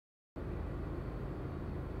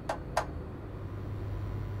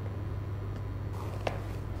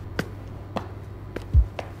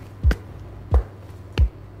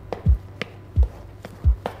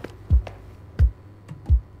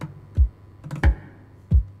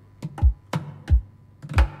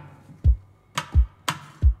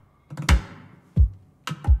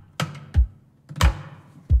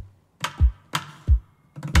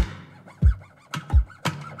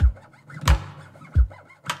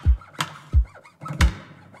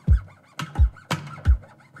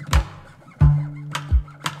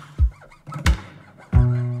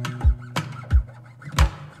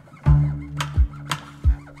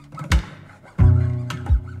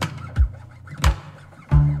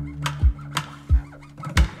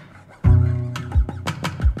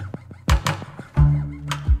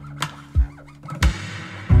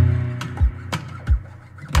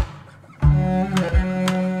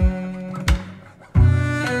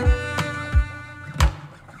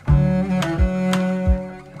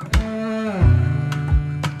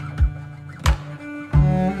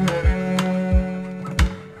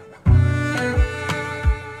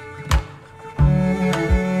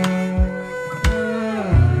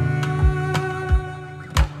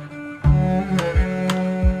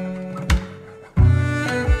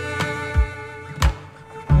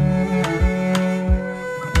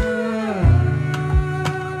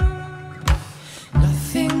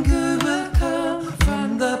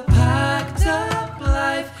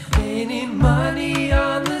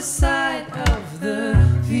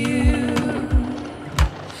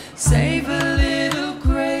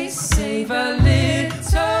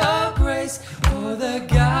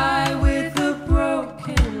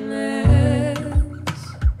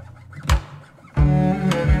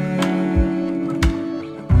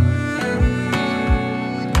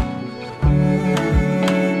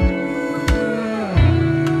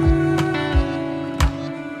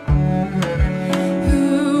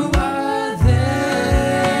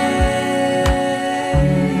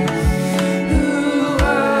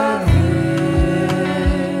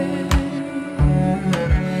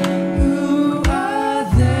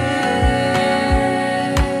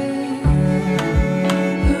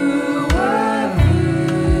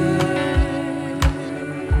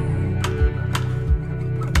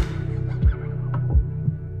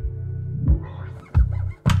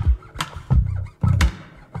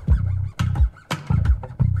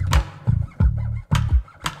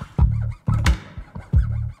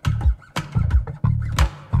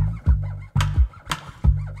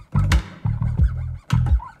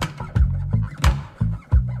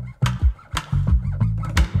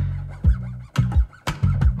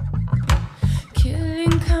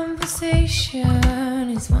Hesitation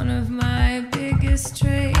is one of my biggest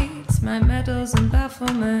traits. My medals and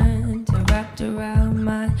bafflement are wrapped around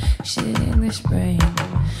my shit English brain.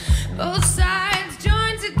 Both sides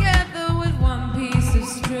joined together with one piece of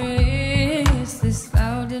string. Is this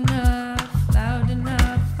loud enough? Loud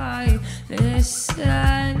enough? Are you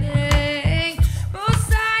listening? Both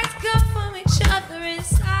sides come from each other in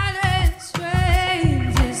silent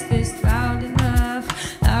strains. Is this loud enough?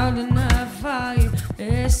 Loud enough? Are you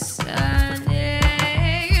listening?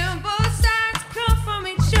 Both sides come from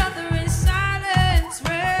each other in silent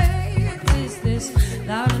strains. Is this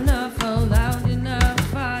loud enough? Oh, loud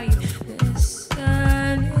enough? Are you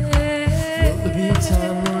listening? Will there be a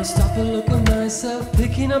time where I stop and look at myself,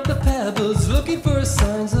 picking up the pebbles, looking for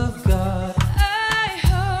signs of God? I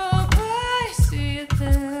hope I see it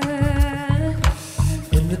then.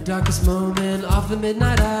 In the darkest moment of the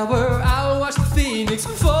midnight hour, I'll watch the phoenix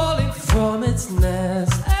falling from its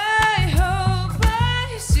nest. I hope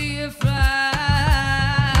I see it fly.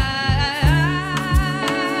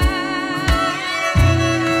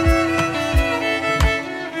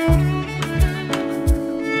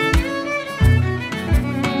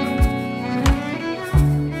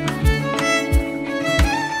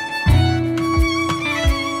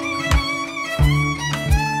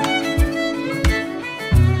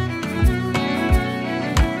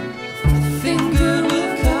 Nothing good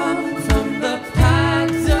will come from the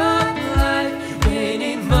pact of life,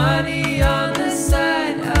 gaining money on the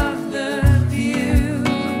side of the view.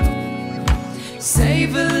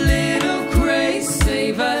 Save a little grace,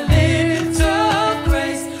 save a little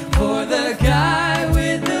grace for the guy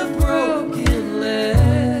with the broken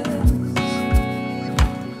legs.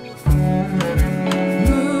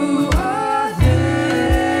 Who are they?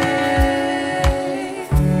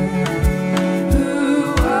 Who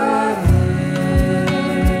are they?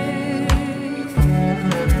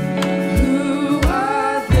 Who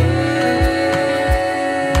are they?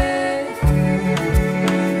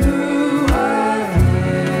 Who are they?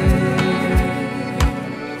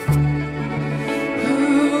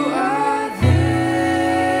 Who are they?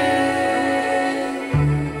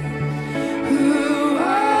 Who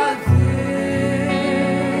are they?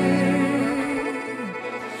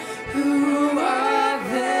 Who are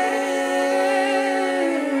they?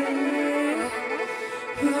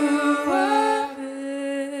 Who